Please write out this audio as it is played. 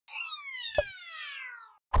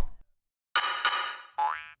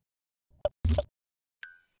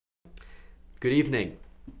Good evening.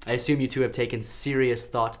 I assume you two have taken serious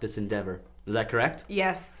thought to this endeavor. Is that correct?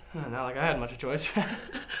 Yes. Not like I had much of a choice.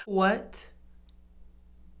 What?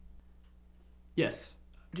 Yes.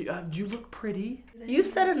 Do you look pretty? You've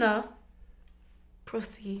said enough.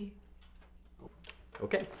 Proceed.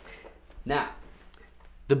 Okay. Now,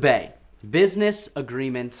 the BAE, Business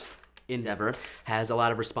Agreement Endeavor, has a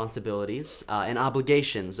lot of responsibilities and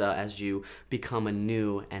obligations as you become a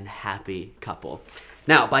new and happy couple.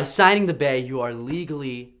 Now, by signing the BAE, you are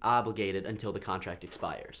legally obligated until the contract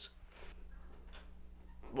expires.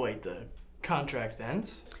 Wait, the contract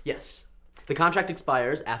ends? Yes. The contract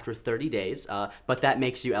expires after 30 days, but that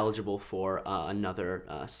makes you eligible for another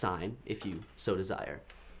sign if you so desire.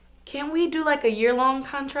 Can we do like a year-long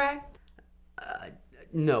contract?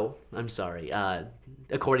 No, I'm sorry.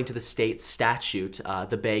 According to the state statute,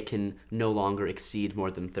 the BAE can no longer exceed more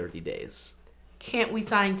than 30 days. Can't we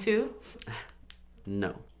sign two?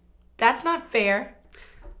 No. That's not fair.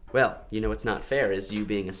 Well, you know what's not fair is you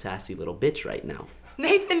being a sassy little bitch right now.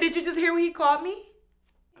 Nathan, did you just hear what he called me?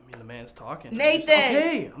 I mean, the man's talking. Nathan!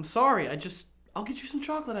 Okay, I'm sorry. I'll get you some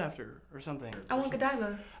chocolate after or something. I want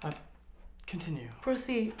Godiva. Continue. Are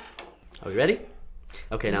Proceed. we ready?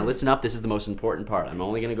 Okay, now listen up. This is the most important part. I'm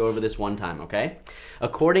only going to go over this one time, okay?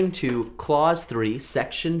 According to Clause 3,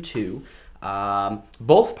 Section 2,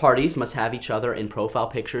 both parties must have each other in profile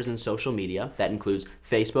pictures in social media. That includes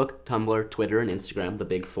Facebook, Tumblr, Twitter, and Instagram, the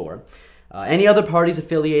big four. Any other parties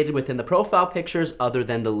affiliated within the profile pictures other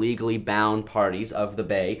than the legally bound parties of the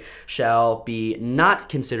BAE shall be not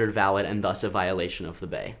considered valid and thus a violation of the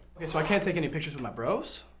BAE. Okay, so I can't take any pictures with my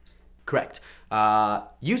bros? Correct.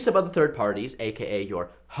 Use of other third parties, aka your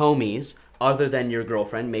homies, other than your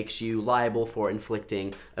girlfriend makes you liable for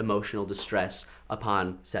inflicting emotional distress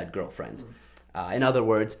upon said girlfriend. In other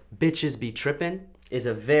words, bitches be trippin' is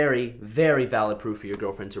a very, very valid proof for your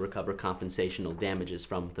girlfriend to recover compensational damages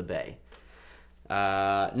from the BAE.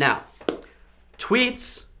 Now,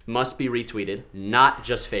 tweets must be retweeted, not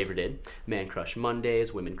just favorited. Man crush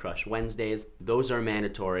Mondays, women crush Wednesdays. Those are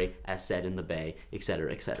mandatory, as said in the BAE,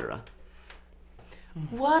 etc., etc.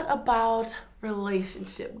 What about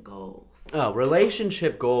relationship goals? Oh,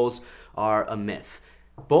 relationship goals are a myth.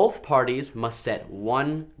 Both parties must set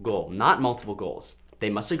one goal, not multiple goals. They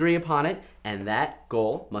must agree upon it, and that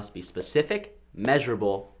goal must be specific,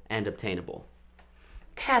 measurable, and obtainable.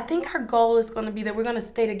 Okay, I think our goal is going to be that we're going to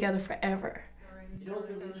stay together forever.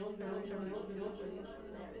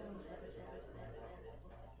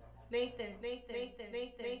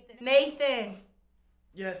 Nathan!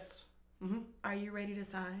 Yes. Mm-hmm. Are you ready to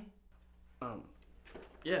sign?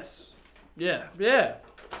 Yes. Yeah.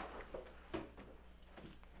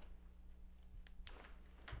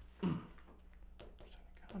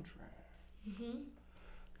 Contract. Mm-hmm.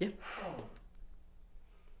 Yeah. Oh.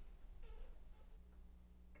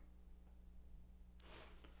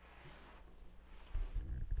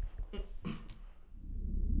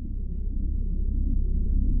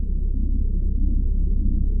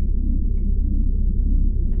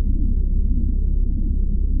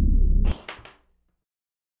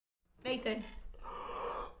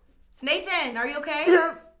 Nathan, are you okay?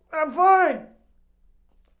 Yeah, I'm fine.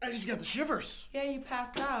 I just got the shivers. Yeah, you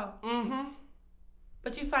passed out. Mm-hmm.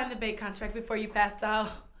 But you signed the BAE contract before you passed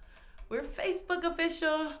out. We're Facebook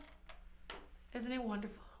official. Isn't it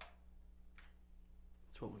wonderful?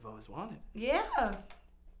 That's what we've always wanted. Yeah.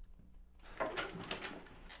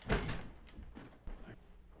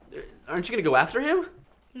 Aren't you gonna go after him?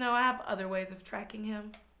 No, I have other ways of tracking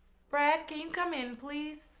him. Brad, can you come in,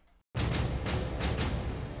 please?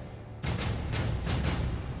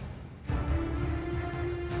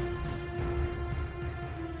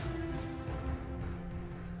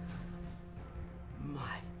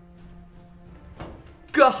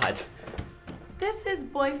 God! This is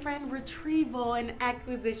Boyfriend Retrieval and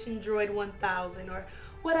Acquisition Droid 1000, or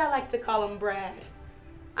what I like to call him, Brad.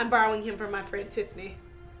 I'm borrowing him from my friend Tiffany.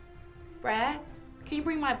 Brad, can you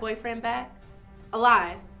bring my boyfriend back?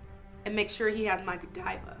 Alive. And make sure he has my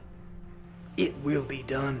Godiva. It will be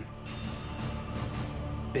done.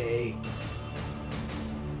 BAE.